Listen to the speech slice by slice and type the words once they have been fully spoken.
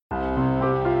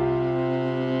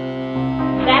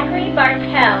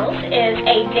Zachary Bartels is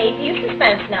a debut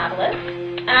suspense novelist.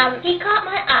 He caught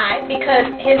my eye because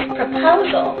his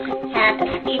proposal had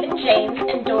a Stephen James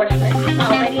endorsement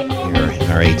already attached. Here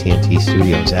in our AT&T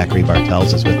studio, Zachary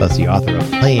Bartels is with us, the author of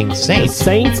Playing Saints. The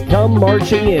saints come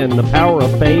marching in, the power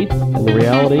of faith and the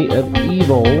reality of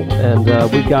evil. And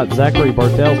we've got Zachary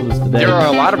Bartels with us today. There are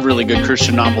a lot of really good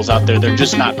Christian novels out there. They're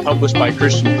just not published by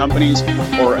Christian companies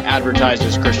or advertised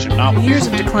as Christian novels. Years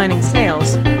of declining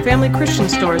sales, Family Christian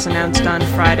Stores announced on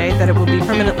Friday that it will be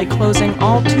permanently closing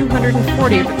all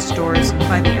 240 of its stores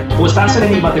by the end. What's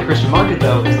fascinating about the Christian market,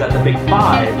 though, is that the big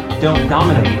five don't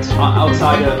dominate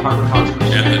outside of HarperCollins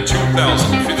Christian. And the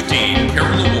 2015 Carol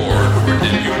Award for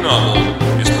debut novel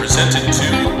is presented to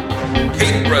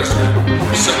Kate Breslin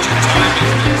for Such a Time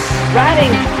as This.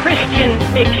 Writing Christian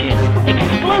fiction,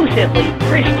 exclusively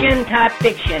Christian-type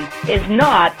fiction, is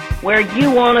not where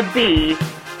you want to be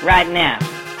right now.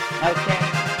 Okay?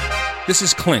 This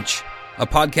is Clinch, a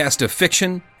podcast of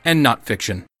fiction and not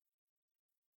fiction.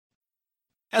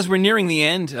 As we're nearing the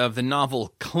end of the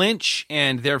novel Clinch,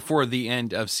 and therefore the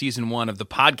end of Season 1 of the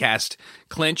podcast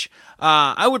Clinch,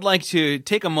 I would like to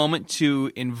take a moment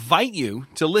to invite you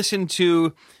to listen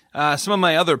to some of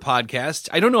my other podcasts.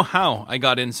 I don't know how I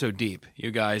got in so deep,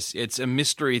 you guys. It's a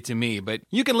mystery to me, but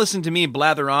you can listen to me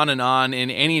blather on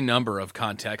in any number of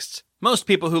contexts. Most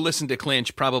people who listen to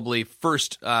Clinch probably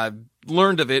first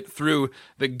learned of it through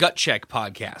the Gut Check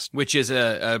podcast, which is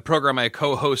a program I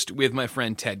co-host with my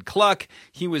friend Ted Kluck.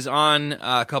 He was on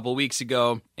a couple weeks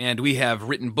ago, and we have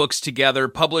written books together,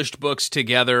 published books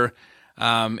together,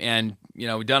 and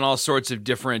done all sorts of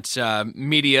different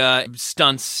media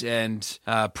stunts and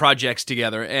projects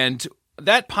together. And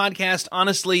that podcast,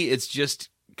 honestly, it's just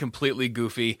completely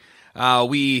goofy.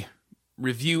 We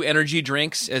review energy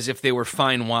drinks as if they were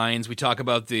fine wines. We talk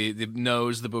about the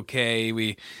nose, the bouquet.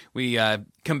 We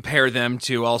compare them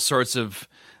to all sorts of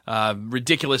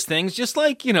ridiculous things, just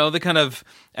like, the kind of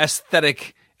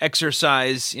aesthetic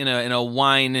exercise in a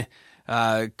wine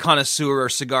connoisseur or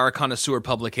cigar connoisseur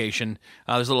publication.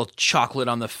 There's a little chocolate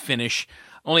on the finish.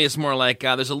 Only it's more like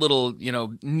there's a little,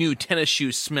 new tennis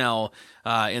shoe smell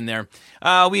in there.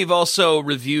 We've also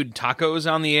reviewed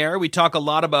tacos on the air. We talk a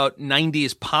lot about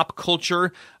 90s pop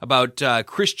culture, about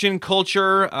Christian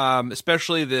culture,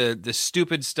 especially the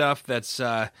stupid stuff that's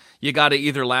you got to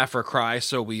either laugh or cry,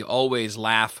 so we always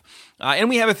laugh. And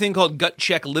we have a thing called Gut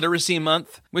Check Literacy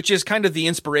Month, which is kind of the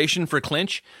inspiration for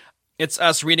Clinch. It's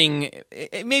us reading,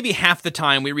 maybe half the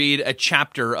time, we read a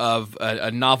chapter of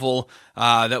a novel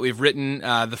that we've written.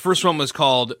 The first one was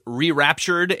called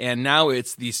Re-Raptured, and now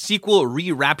it's the sequel,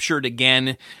 Re-Raptured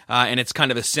Again, and it's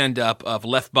kind of a send-up of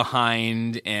Left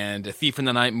Behind and A Thief in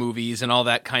the Night movies and all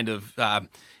that kind of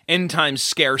end-time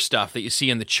scare stuff that you see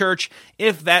in the church.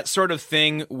 If that sort of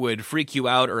thing would freak you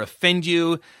out or offend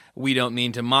you, we don't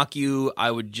mean to mock you.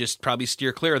 I would just probably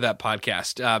steer clear of that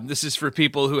podcast. This is for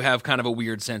people who have kind of a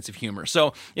weird sense of humor.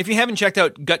 So if you haven't checked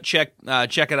out Gut Check,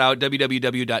 check it out,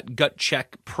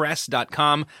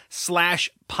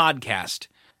 www.gutcheckpress.com/podcast.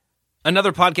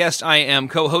 Another podcast I am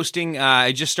co-hosting,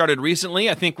 I just started recently.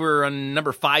 I think we're on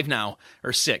number 5 now,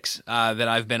 or 6, that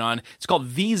I've been on. It's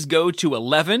called These Go to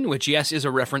 11, which, yes, is a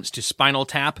reference to Spinal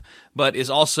Tap, but is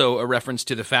also a reference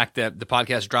to the fact that the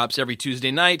podcast drops every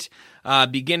Tuesday night,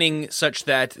 beginning such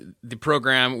that the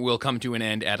program will come to an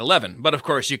end at 11. But, of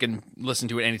course, you can listen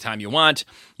to it anytime you want.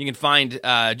 You can find,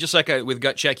 just like with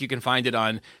Gut Check, you can find it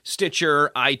on Stitcher,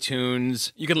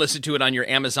 iTunes. You can listen to it on your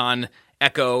Amazon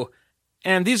Echo.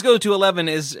 And These Go to 11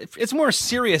 it's more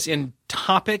serious in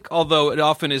topic, although it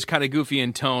often is kind of goofy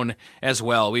in tone as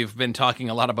well. We've been talking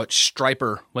a lot about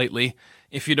Stryper lately.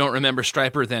 If you don't remember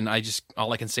Stryper, then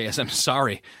all I can say is I'm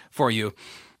sorry for you.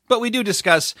 But we do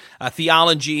discuss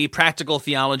theology, practical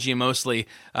theology mostly,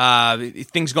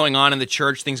 things going on in the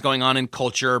church, things going on in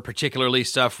culture, particularly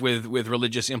stuff with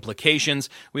religious implications.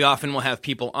 We often will have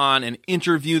people on and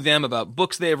interview them about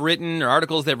books they've written or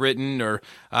articles they've written or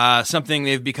something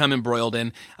they've become embroiled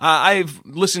in. I've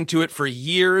listened to it for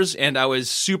years, and I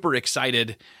was super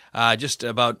excited just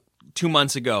about 2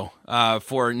 months ago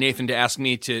for Nathan to ask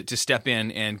me to step in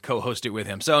and co-host it with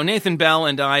him. So Nathan Bell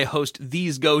and I host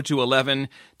These Go to 11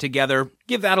 together.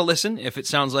 Give that a listen if it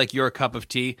sounds like your cup of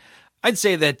tea. I'd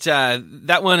say that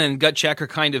that one and Gut Check are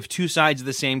kind of two sides of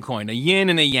the same coin, a yin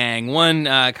and a yang, one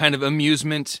kind of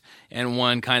amusement and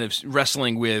one kind of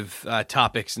wrestling with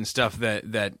topics and stuff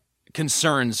that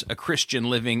concerns a Christian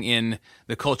living in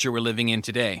the culture we're living in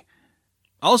today.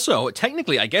 Also,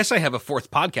 technically, I guess I have a 4th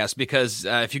podcast because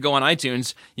if you go on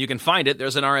iTunes, you can find it.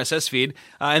 There's an RSS feed,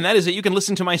 and that is that you can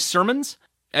listen to my sermons.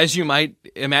 As you might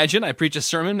imagine, I preach a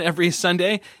sermon every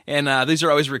Sunday, and these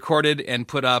are always recorded and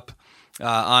put up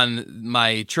on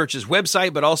my church's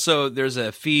website, but also there's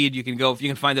a feed. You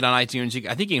can find it on iTunes.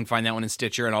 I think you can find that one in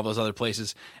Stitcher and all those other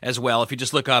places as well. If you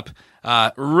just look up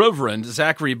Reverend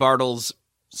Zachary Bartles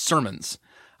Sermons.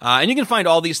 And you can find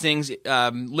all these things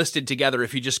listed together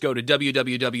if you just go to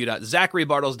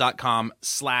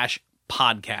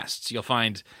www.zacharybartles.com/podcasts. You'll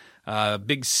find a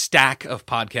big stack of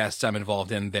podcasts I'm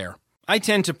involved in there. I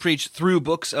tend to preach through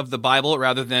books of the Bible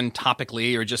rather than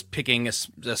topically or just picking a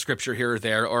scripture here or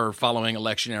there or following a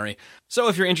lectionary. So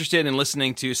if you're interested in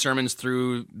listening to sermons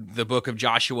through the book of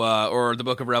Joshua or the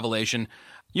book of Revelation,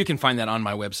 you can find that on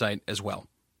my website as well.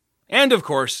 And of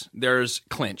course, there's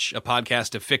Clinch, a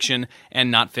podcast of fiction and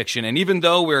not fiction. And even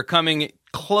though we're coming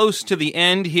close to the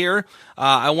end here,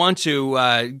 I want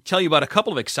to tell you about a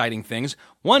couple of exciting things.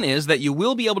 One is that you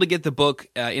will be able to get the book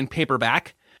in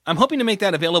paperback. I'm hoping to make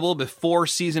that available before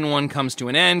Season 1 comes to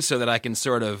an end so that I can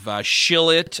sort of shill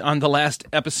it on the last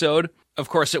episode. Of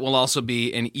course, it will also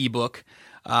be an ebook.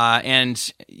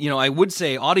 And, I would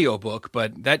say audiobook,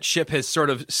 but that ship has sort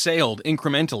of sailed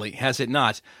incrementally, has it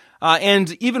not?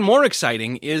 And even more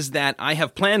exciting is that I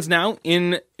have plans now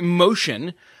in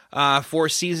motion for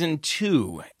Season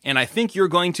 2, and I think you're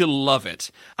going to love it.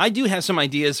 I do have some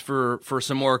ideas for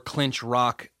some more Clinch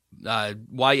Rock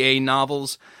YA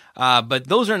novels, but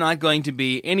those are not going to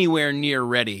be anywhere near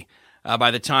ready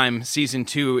by the time Season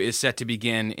 2 is set to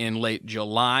begin in late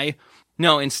July.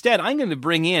 No, instead, I'm going to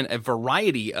bring in a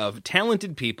variety of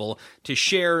talented people to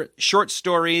share short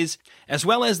stories, as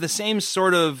well as the same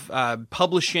sort of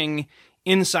publishing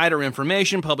insider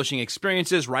information, publishing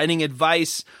experiences, writing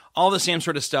advice, all the same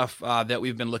sort of stuff that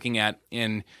we've been looking at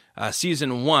in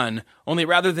Season 1, only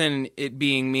rather than it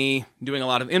being me doing a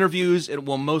lot of interviews, it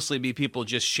will mostly be people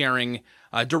just sharing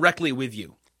directly with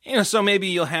you. So maybe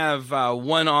you'll have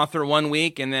one author 1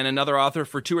 week and then another author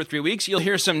for 2 or 3 weeks. You'll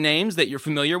hear some names that you're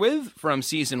familiar with from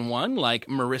Season 1, like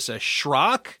Marissa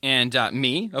Schrock and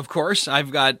me, of course.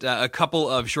 I've got a couple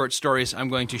of short stories I'm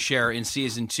going to share in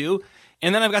Season 2.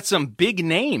 And then I've got some big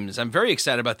names. I'm very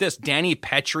excited about this. Danny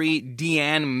Petrie,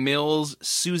 Deanne Mills,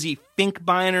 Susie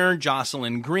Finkbeiner,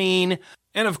 Jocelyn Green,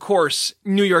 and of course,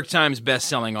 New York Times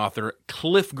bestselling author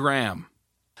Cliff Graham.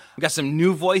 I've got some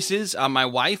new voices. My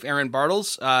wife, Erin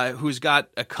Bartles, who's got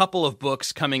a couple of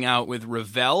books coming out with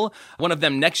Revell, one of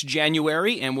them next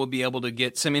January, and we'll be able to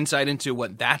get some insight into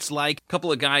what that's like. A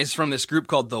couple of guys from this group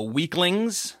called The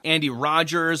Weaklings, Andy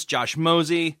Rogers, Josh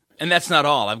Mosey. And that's not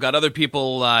all. I've got other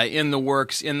people in the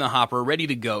works, in the hopper, ready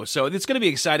to go. So it's going to be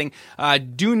exciting.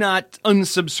 Do not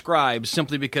unsubscribe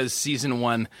simply because Season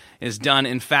 1 is done.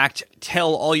 In fact,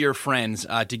 tell all your friends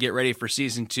to get ready for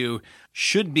Season 2.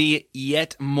 Should be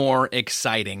yet more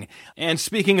exciting. And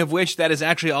speaking of which, that is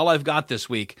actually all I've got this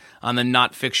week on the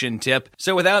Not Fiction Tip.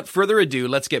 So without further ado,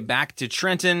 let's get back to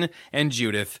Trenton and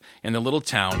Judith in the little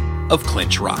town of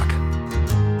Clinch Rock.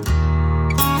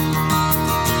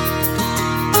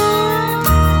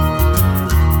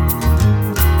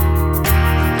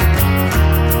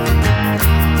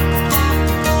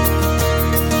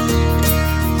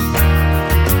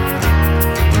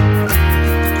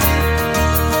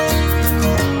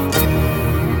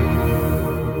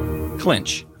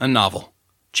 Clinch, a Novel,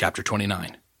 Chapter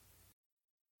 29.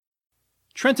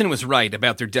 Trenton was right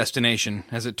about their destination,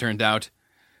 as it turned out.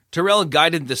 Terrell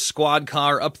guided the squad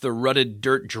car up the rutted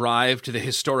dirt drive to the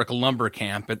historic lumber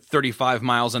camp at 35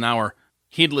 miles an hour,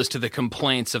 heedless to the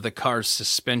complaints of the car's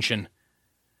suspension.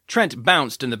 Trent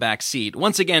bounced in the back seat,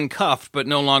 once again cuffed but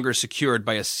no longer secured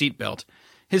by a seatbelt.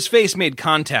 His face made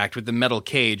contact with the metal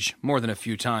cage more than a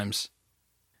few times.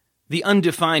 The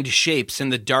undefined shapes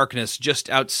in the darkness just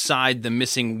outside the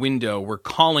missing window were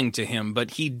calling to him,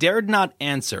 but he dared not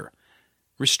answer.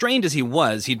 Restrained as he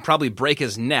was, he'd probably break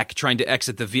his neck trying to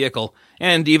exit the vehicle,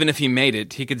 and even if he made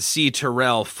it, he could see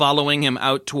Terrell following him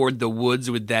out toward the woods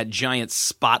with that giant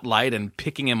spotlight and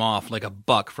picking him off like a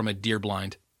buck from a deer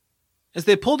blind. As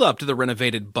they pulled up to the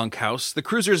renovated bunkhouse, the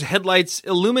cruiser's headlights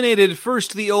illuminated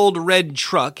first the old red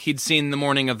truck he'd seen the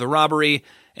morning of the robbery,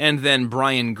 and then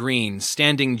Brian Green,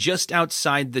 standing just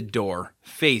outside the door,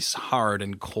 face hard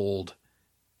and cold.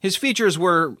 His features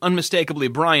were unmistakably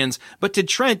Brian's, but to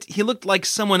Trent, he looked like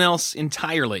someone else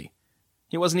entirely.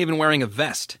 He wasn't even wearing a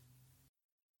vest.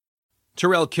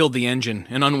 Terrell killed the engine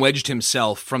and unwedged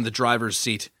himself from the driver's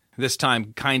seat, this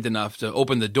time kind enough to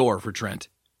open the door for Trent.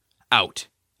 "Out,"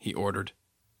 he ordered.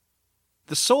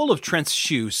 The sole of Trent's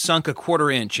shoe sunk a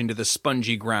quarter-inch into the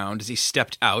spongy ground as he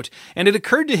stepped out, and it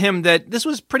occurred to him that this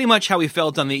was pretty much how he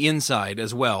felt on the inside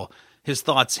as well, his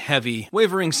thoughts heavy,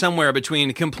 wavering somewhere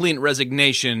between complete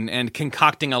resignation and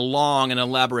concocting a long and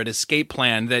elaborate escape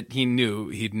plan that he knew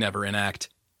he'd never enact.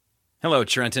 "Hello,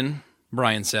 Trenton,"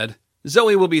 Brian said.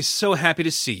 Zoe will be so happy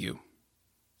to see you."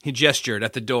 He gestured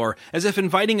at the door, as if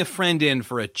inviting a friend in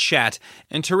for a chat,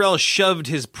 and Tyrell shoved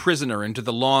his prisoner into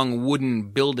the long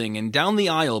wooden building and down the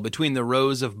aisle between the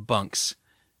rows of bunks.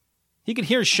 He could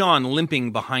hear Sean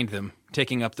limping behind them,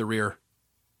 taking up the rear.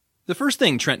 The first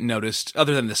thing Trent noticed,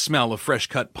 other than the smell of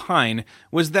fresh-cut pine,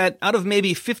 was that out of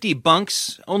maybe 50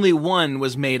 bunks, only one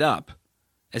was made up.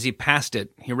 As he passed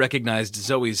it, he recognized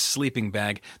Zoe's sleeping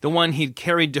bag, the one he'd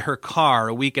carried to her car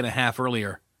a week and a half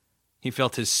earlier. He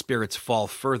felt his spirits fall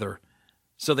further.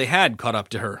 So they had caught up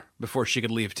to her before she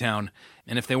could leave town,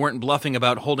 and if they weren't bluffing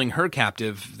about holding her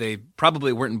captive, they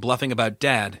probably weren't bluffing about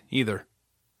Dad, either.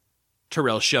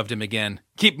 Tyrell shoved him again.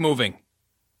 "Keep moving."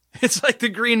 "It's like the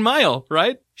Green Mile,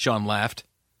 right?" Sean laughed.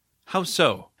 "How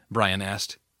so?" Brian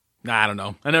asked. "I don't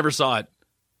know. I never saw it."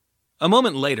 A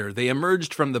moment later, they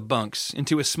emerged from the bunks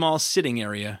into a small sitting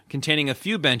area containing a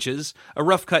few benches, a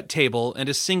rough-cut table, and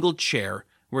a single chair,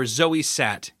 where Zoe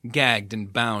sat, gagged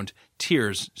and bound,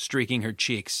 tears streaking her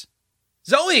cheeks.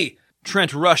 "Zoe!"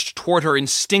 Trent rushed toward her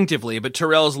instinctively, but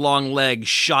Tyrell's long leg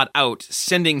shot out,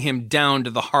 sending him down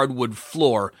to the hardwood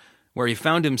floor, where he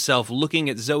found himself looking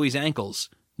at Zoe's ankles,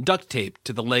 duct-taped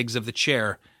to the legs of the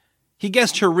chair. He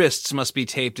guessed her wrists must be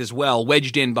taped as well,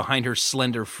 wedged in behind her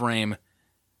slender frame.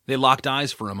 They locked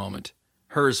eyes for a moment,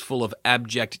 hers full of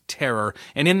abject terror,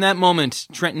 and in that moment,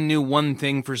 Trenton knew one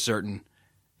thing for certain.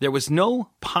 There was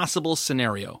no possible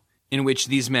scenario in which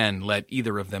these men let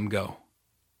either of them go.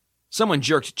 Someone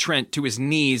jerked Trent to his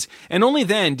knees, and only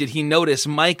then did he notice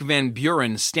Mike Van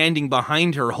Buren standing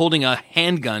behind her holding a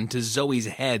handgun to Zoe's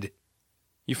head.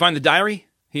 "You find the diary?"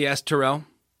 he asked Tyrell.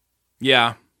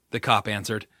 "Yeah," the cop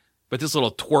answered, "but this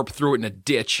little twerp threw it in a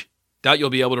ditch. Doubt you'll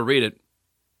be able to read it."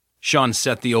 Sean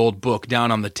set the old book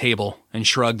down on the table and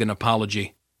shrugged an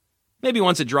apology. "Maybe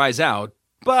once it dries out.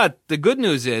 But the good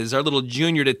news is our little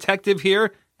junior detective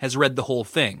here has read the whole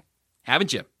thing.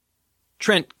 Haven't you?"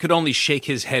 Trent could only shake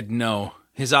his head no,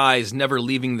 his eyes never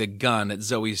leaving the gun at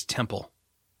Zoe's temple.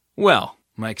 "Well,"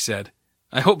 Mike said,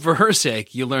 "I hope for her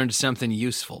sake you learned something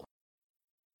useful."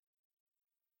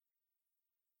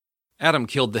 Adam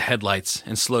killed the headlights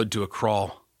and slowed to a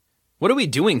crawl. "What are we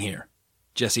doing here?"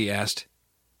 Jesse asked.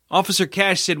 "Officer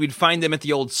Cash said we'd find them at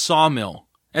the old sawmill.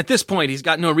 At this point, he's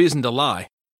got no reason to lie."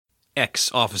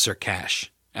 "Ex-Officer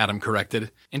Cash," Adam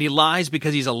corrected. "And he lies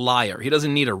because he's a liar. He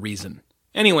doesn't need a reason.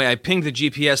 Anyway, I pinged the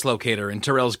GPS locator in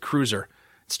Tyrell's cruiser.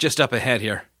 It's just up ahead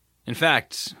here. In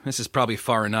fact, this is probably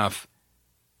far enough."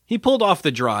 He pulled off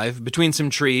the drive, between some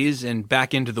trees, and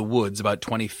back into the woods about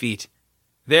 20 feet.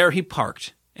 There he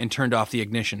parked and turned off the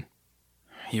ignition.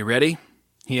 "You ready?"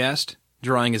 he asked,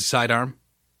 drawing his sidearm.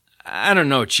 "I don't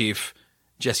know, Chief."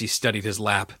 Jesse studied his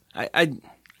lap. I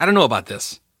don't know about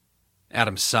this."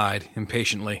 Adam sighed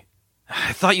impatiently.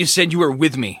 "I thought you said you were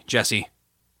with me, Jesse."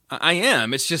 I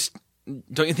am. It's just,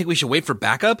 don't you think we should wait for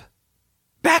backup?"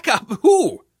 "Backup?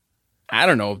 Who?" "I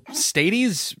don't know.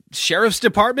 Stades? Sheriff's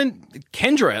Department?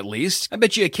 Kendra, at least. I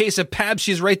bet you a case of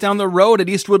Pabst right down the road at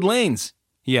Eastwood Lanes."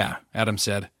 "Yeah," Adam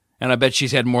said. "And I bet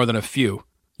she's had more than a few.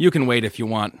 You can wait if you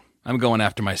want. I'm going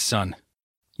after my son."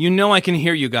 "You know I can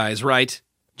hear you guys, right?"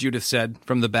 Judith said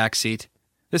from the back seat.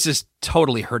 "This is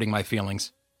totally hurting my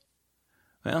feelings."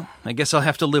 "Well, I guess I'll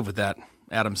have to live with that,"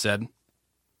 Adam said.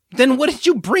 "Then what did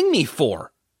you bring me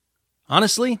for?"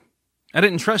 "Honestly, I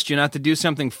didn't trust you not to do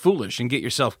something foolish and get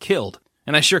yourself killed,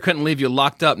 and I sure couldn't leave you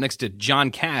locked up next to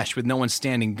John Cash with no one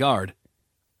standing guard."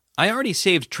 "I already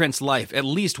saved Trent's life at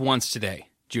least once today,"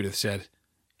 Judith said.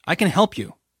 "I can help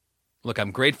you. Look,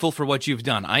 I'm grateful for what you've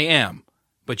done. I am.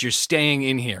 But you're staying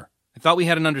in here. I thought we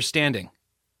had an understanding.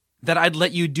 That I'd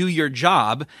let you do your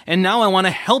job, and now I want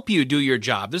to help you do your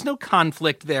job. There's no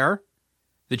conflict there."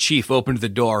 The chief opened the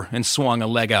door and swung a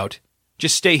leg out.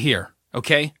 "Just stay here,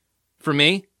 okay? For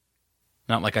me?"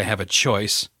 "Not like I have a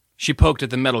choice." She poked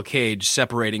at the metal cage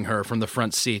separating her from the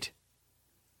front seat.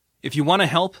 "If you want to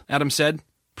help," Adam said,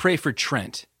 "pray for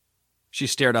Trent." She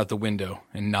stared out the window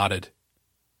and nodded.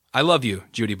 "I love you,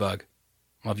 Judy Bug."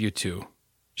 "Love you too,"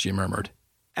 she murmured.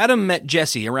 Adam met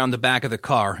Jesse around the back of the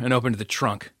car and opened the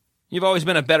trunk. "You've always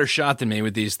been a better shot than me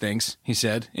with these things," he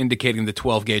said, indicating the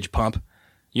 12-gauge pump.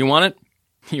 "You want it?"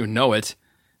 "You know it."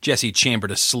 Jesse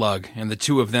chambered a slug, and the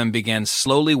two of them began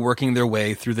slowly working their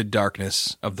way through the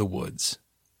darkness of the woods.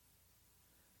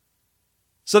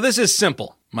 "So this is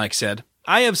simple," Mike said.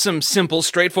 "I have some simple,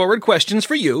 straightforward questions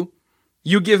for you.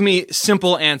 You give me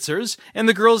simple answers, and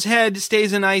the girl's head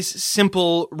stays a nice,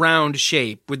 simple, round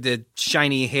shape with the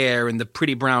shiny hair and the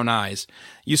pretty brown eyes.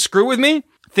 You screw with me,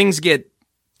 things get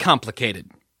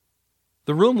complicated."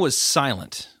 The room was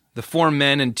silent, the 4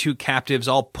 men and 2 captives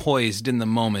all poised in the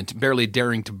moment, barely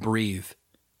daring to breathe.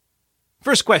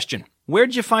 "First question,"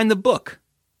 Where'd you find the book?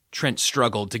 Trent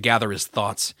struggled to gather his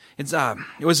thoughts. It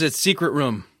was a secret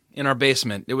room in our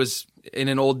basement. It was in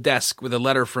an old desk with a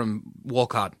letter from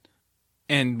Wolcott.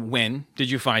 And when did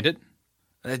you find it?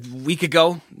 A week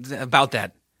ago? About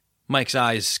that. Mike's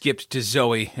eyes skipped to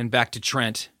Zoe and back to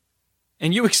Trent.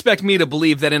 And you expect me to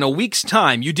believe that in a week's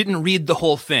time you didn't read the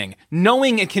whole thing,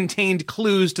 knowing it contained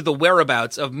clues to the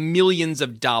whereabouts of millions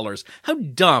of dollars. How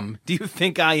dumb do you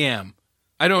think I am?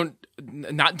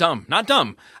 Not dumb.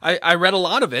 I read a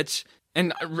lot of it,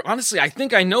 and honestly, I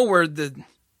think I know where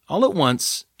All at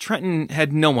once, Trenton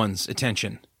had no one's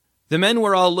attention. The men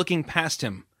were all looking past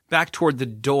him, back toward the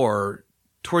door,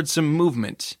 toward some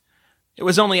movement. It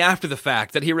was only after the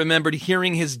fact that he remembered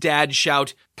hearing his dad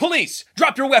shout, "Police!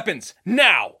 Drop your weapons!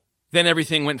 Now!" Then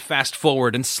everything went fast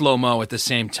forward and slow-mo at the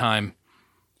same time.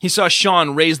 He saw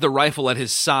Sean raise the rifle at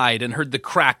his side and heard the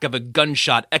crack of a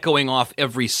gunshot echoing off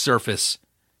every surface.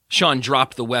 Sean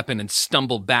dropped the weapon and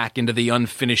stumbled back into the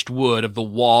unfinished wood of the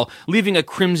wall, leaving a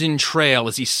crimson trail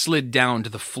as he slid down to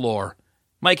the floor.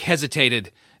 Mike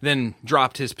hesitated, then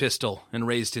dropped his pistol and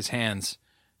raised his hands.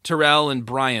 Terrell and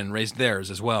Brian raised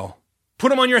theirs as well.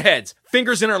 "Put 'em on your heads!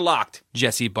 Fingers interlocked!"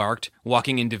 Jesse barked,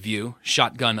 walking into view,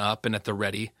 shotgun up and at the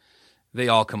ready. They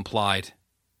all complied.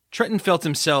 Trenton felt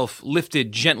himself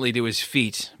lifted gently to his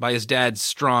feet by his dad's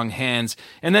strong hands,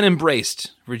 and then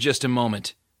embraced for just a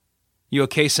moment. "You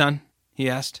okay, son?" he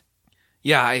asked.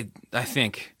 "Yeah, I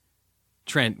think."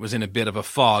 Trent was in a bit of a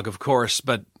fog, of course,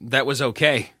 but that was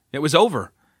okay. It was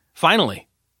over. Finally.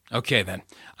 "Okay, then.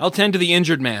 I'll tend to the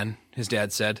injured man," his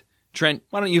dad said. "Trent,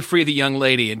 why don't you free the young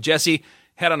lady, and Jesse,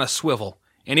 head on a swivel.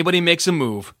 Anybody makes a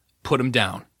move, put him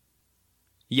down."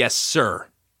 "Yes, sir."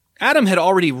 Adam had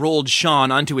already rolled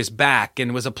Sean onto his back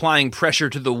and was applying pressure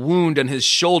to the wound on his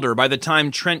shoulder by the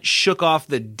time Trent shook off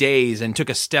the daze and took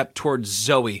a step towards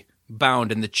Zoe,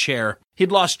 bound in the chair.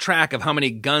 He'd lost track of how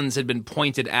many guns had been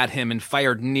pointed at him and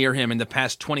fired near him in the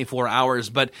past 24 hours,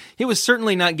 but he was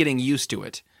certainly not getting used to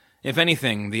it. If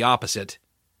anything, the opposite.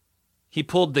 He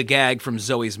pulled the gag from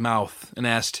Zoe's mouth and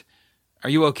asked, "Are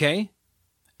you okay?"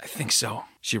 "I think so,"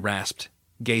 she rasped,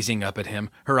 gazing up at him,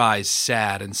 her eyes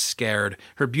sad and scared,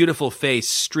 her beautiful face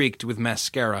streaked with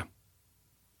mascara.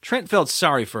 Trent felt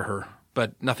sorry for her,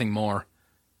 but nothing more.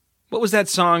 "What was that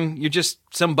song? You're just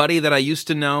somebody that I used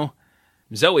to know?"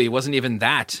 Zoe wasn't even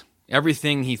that.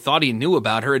 Everything he thought he knew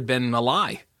about her had been a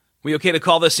lie. "We okay to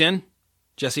call this in?"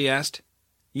 Jesse asked.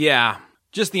 "Yeah.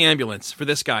 Just the ambulance, for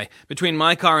this guy. Between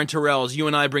my car and Terrell's, you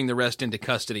and I bring the rest into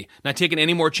custody. Not taking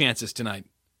any more chances tonight."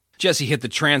 Jesse hit the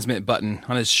transmit button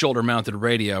on his shoulder-mounted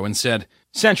radio and said,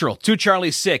 "Central, 2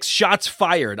 Charlie 6, shots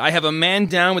fired. I have a man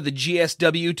down with a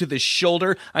GSW to the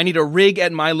shoulder. I need a rig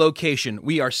at my location.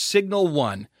 We are Signal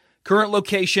 1. Current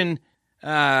location,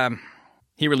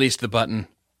 He released the button.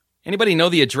 "Anybody know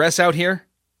the address out here?"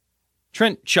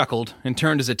 Trent chuckled and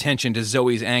turned his attention to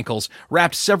Zoe's ankles,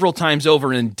 wrapped several times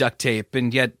over in duct tape,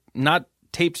 and yet not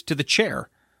taped to the chair.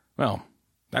 Well,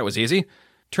 that was easy.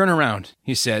 "Turn around,"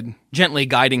 he said, gently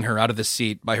guiding her out of the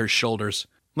seat by her shoulders.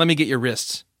 "Let me get your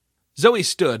wrists." Zoe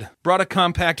stood, brought a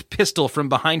compact pistol from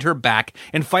behind her back,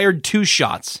 and fired 2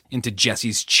 shots into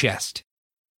Jesse's chest.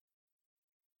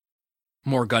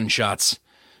 More gunshots.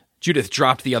 Judith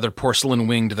dropped the other porcelain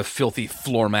wing to the filthy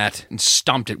floor mat and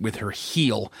stomped it with her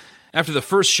heel. After the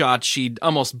first shot, she'd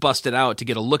almost busted out to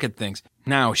get a look at things.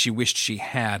 Now she wished she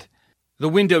had. The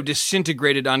window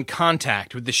disintegrated on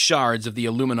contact with the shards of the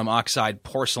aluminum oxide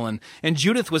porcelain, and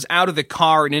Judith was out of the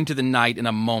car and into the night in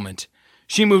a moment.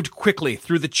 She moved quickly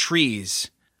through the trees,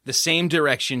 the same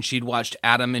direction she'd watched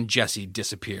Adam and Jesse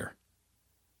disappear.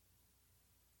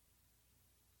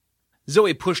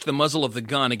 Zoe pushed the muzzle of the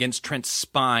gun against Trent's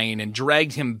spine and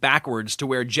dragged him backwards to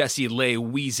where Jesse lay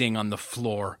wheezing on the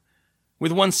floor.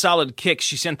 With one solid kick,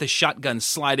 she sent the shotgun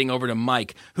sliding over to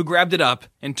Mike, who grabbed it up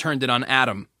and turned it on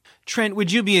Adam. "Trent,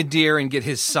 would you be a dear and get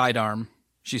his sidearm?"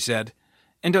 she said.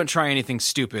 "And don't try anything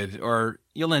stupid, or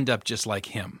you'll end up just like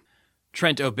him."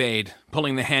 Trent obeyed,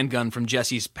 pulling the handgun from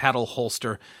Jesse's paddle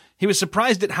holster. He was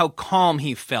surprised at how calm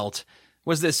he felt.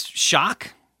 Was this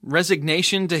shock?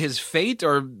 Resignation to his fate?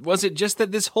 Or was it just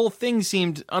that this whole thing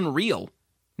seemed unreal?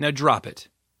 "Now drop it,"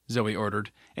 Zoe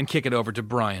ordered, "and kick it over to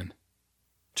Brian."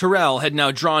 Terrell had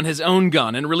now drawn his own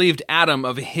gun and relieved Adam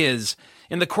of his.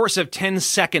 In the course of 10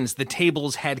 seconds, the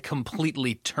tables had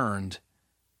completely turned.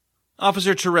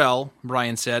 "Officer Terrell,"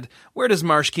 Brian said, "where does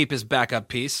Marsh keep his backup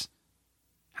piece?"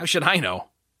 "How should I know?"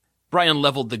 Brian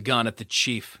leveled the gun at the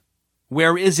chief.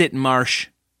 "Where is it, Marsh?"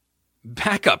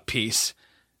 "Backup piece?"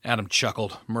 Adam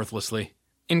chuckled mirthlessly.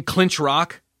 "In Clinch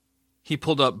Rock?" He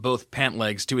pulled up both pant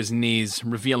legs to his knees,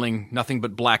 revealing nothing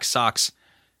but black socks.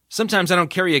 "Sometimes I don't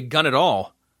carry a gun at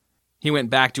all." He went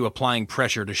back to applying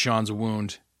pressure to Sean's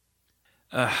wound.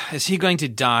 Is he going to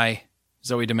die?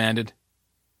 Zoe demanded.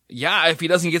 Yeah, if he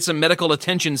doesn't get some medical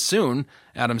attention soon,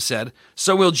 Adam said.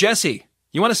 So will Jesse.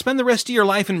 You want to spend the rest of your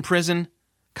life in prison?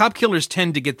 Cop killers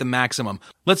tend to get the maximum.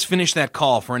 Let's finish that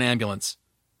call for an ambulance.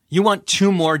 You want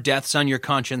 2 more deaths on your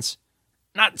conscience?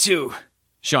 Not 2,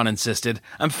 Sean insisted.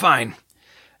 I'm fine.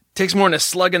 Takes more than a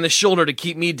slug in the shoulder to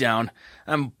keep me down.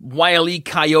 I'm Wile E.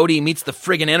 Coyote meets the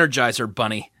friggin' Energizer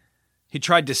Bunny. He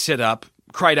tried to sit up,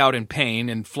 cried out in pain,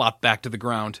 and flopped back to the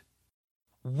ground.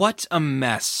 What a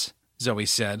mess, Zoe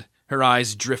said, her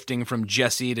eyes drifting from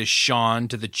Jesse to Sean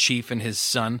to the chief and his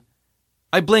son.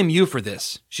 I blame you for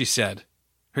this, she said,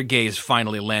 her gaze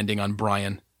finally landing on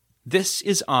Brian. This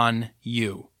is on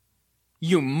you.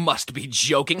 You must be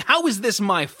joking. How is this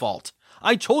my fault?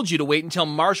 I told you to wait until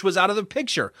Marsh was out of the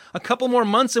picture. A couple more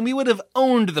months and we would have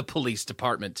owned the police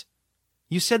department.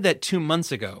 You said that 2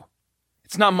 months ago.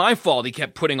 It's not my fault he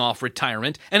kept putting off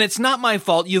retirement, and it's not my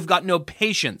fault you've got no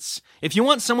patience. If you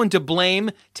want someone to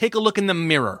blame, take a look in the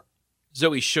mirror.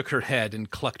 Zoe shook her head and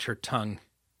clucked her tongue.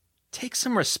 Take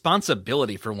some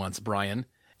responsibility for once, Brian.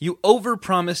 You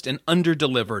overpromised and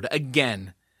underdelivered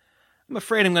again. I'm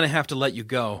afraid I'm going to have to let you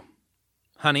go.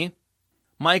 Honey?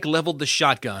 Mike leveled the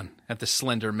shotgun at the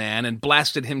slender man and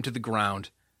blasted him to the ground.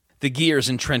 The gears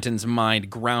in Trenton's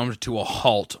mind ground to a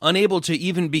halt, unable to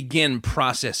even begin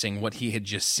processing what he had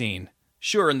just seen.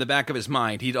 Sure, in the back of his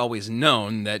mind, he'd always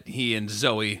known that he and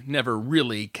Zoe never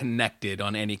really connected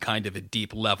on any kind of a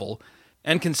deep level,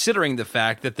 and considering the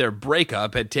fact that their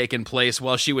breakup had taken place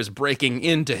while she was breaking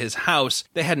into his house,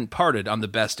 they hadn't parted on the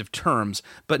best of terms,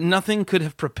 but nothing could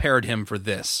have prepared him for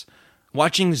this.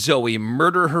 Watching Zoe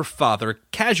murder her father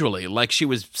casually like she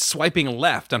was swiping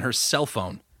left on her cell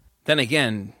phone. Then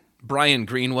again, Brian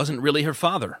Greene wasn't really her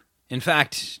father. In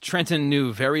fact, Trenton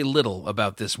knew very little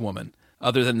about this woman,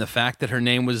 other than the fact that her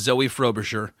name was Zoe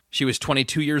Frobisher, she was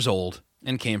 22 years old,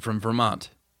 and came from Vermont.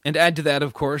 And add to that,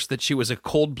 of course, that she was a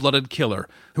cold-blooded killer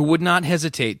who would not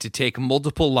hesitate to take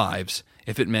multiple lives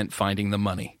if it meant finding the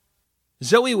money.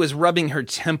 Zoe was rubbing her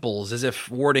temples as if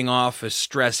warding off a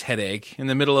stress headache in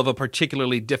the middle of a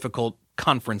particularly difficult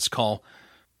conference call.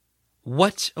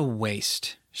 What a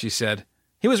waste, she said.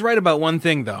 He was right about one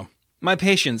thing, though. My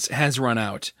patience has run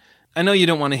out. I know you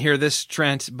don't want to hear this,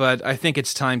 Trent, but I think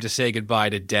it's time to say goodbye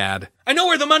to Dad. I know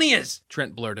where the money is,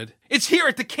 Trent blurted. It's here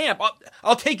at the camp.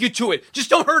 I'll take you to it. Just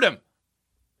don't hurt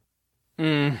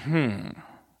him.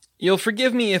 You'll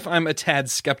forgive me if I'm a tad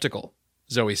skeptical,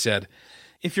 Zoe said.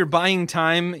 If you're buying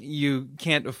time, you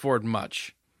can't afford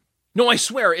much. No, I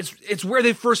swear, it's where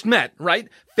they first met, right?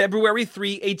 February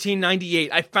 3,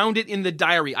 1898. I found it in the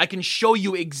diary. I can show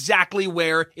you exactly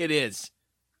where it is.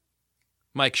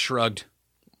 Mike shrugged.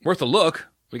 Worth a look.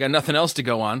 We got nothing else to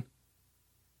go on.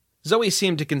 Zoe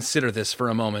seemed to consider this for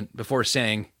a moment before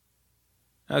saying,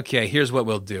 Okay, here's what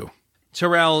we'll do.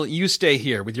 Terrell, you stay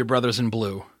here with your brothers in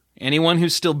blue. Anyone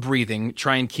who's still breathing,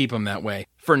 try and keep them that way.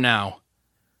 For now.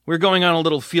 We're going on a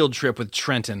little field trip with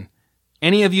Trenton.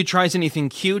 Any of you tries anything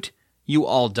cute, you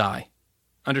all die.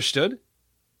 Understood?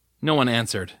 No one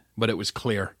answered, but it was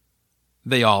clear.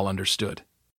 They all understood.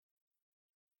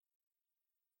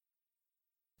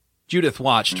 Judith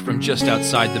watched from just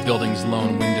outside the building's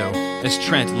lone window as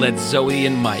Trent led Zoe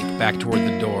and Mike back toward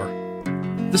the door.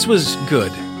 This was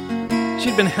good.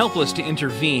 She'd been helpless to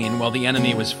intervene while the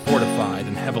enemy was fortified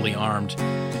and heavily armed.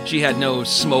 She had no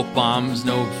smoke bombs,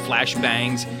 no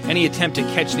flashbangs. Any attempt to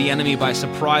catch the enemy by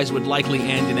surprise would likely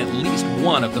end in at least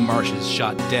one of the Marshes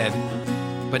shot dead.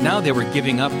 But now they were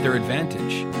giving up their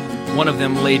advantage. One of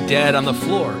them lay dead on the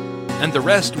floor, and the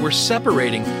rest were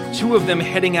separating, 2 of them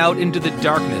heading out into the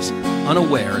darkness,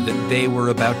 unaware that they were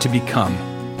about to become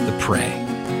the prey.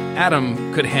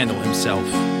 Adam could handle himself.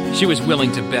 She was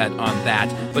willing to bet on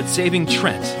that, but saving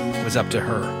Trent was up to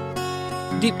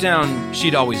her. Deep down,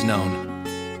 she'd always known.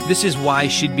 This is why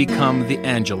she'd become the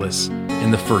Angelus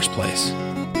in the first place.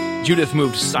 Judith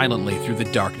moved silently through the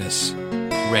darkness,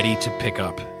 ready to pick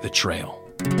up the trail.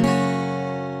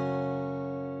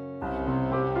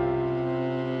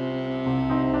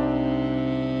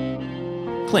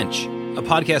 Clinch, a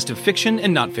podcast of fiction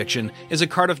and not fiction, is a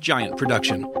Cardiff Giant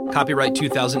production. Copyright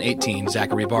 2018,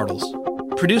 Zachary Bartles.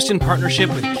 Produced in partnership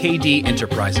with KD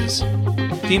Enterprises.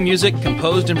 Theme music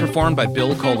composed and performed by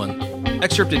Bill Colin.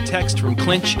 Excerpted text from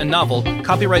Clinch, a novel,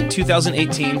 copyright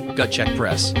 2018, Gutcheck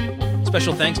Press.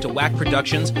 Special thanks to WAC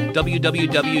Productions,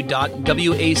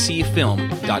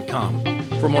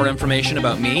 www.wacfilm.com. For more information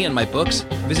about me and my books,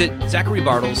 visit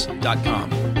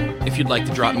zacharybartles.com. If you'd like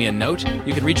to drop me a note,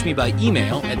 you can reach me by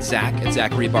email at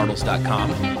zach@zacharybartles.com.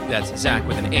 That's Zach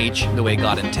with an H, the way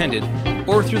God intended,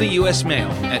 or through the U.S.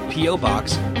 mail at P.O.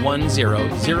 Box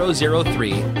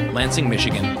 10003, Lansing,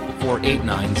 Michigan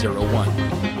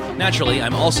 48901. Naturally,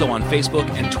 I'm also on Facebook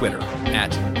and Twitter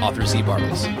at Author Z.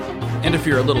 Bartles. And if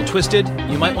you're a little twisted,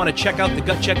 you might want to check out the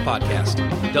Gut Check podcast,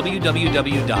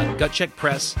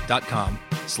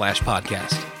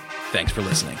 www.gutcheckpress.com/podcast. Thanks for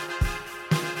listening.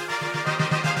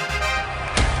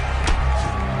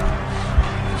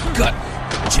 Gut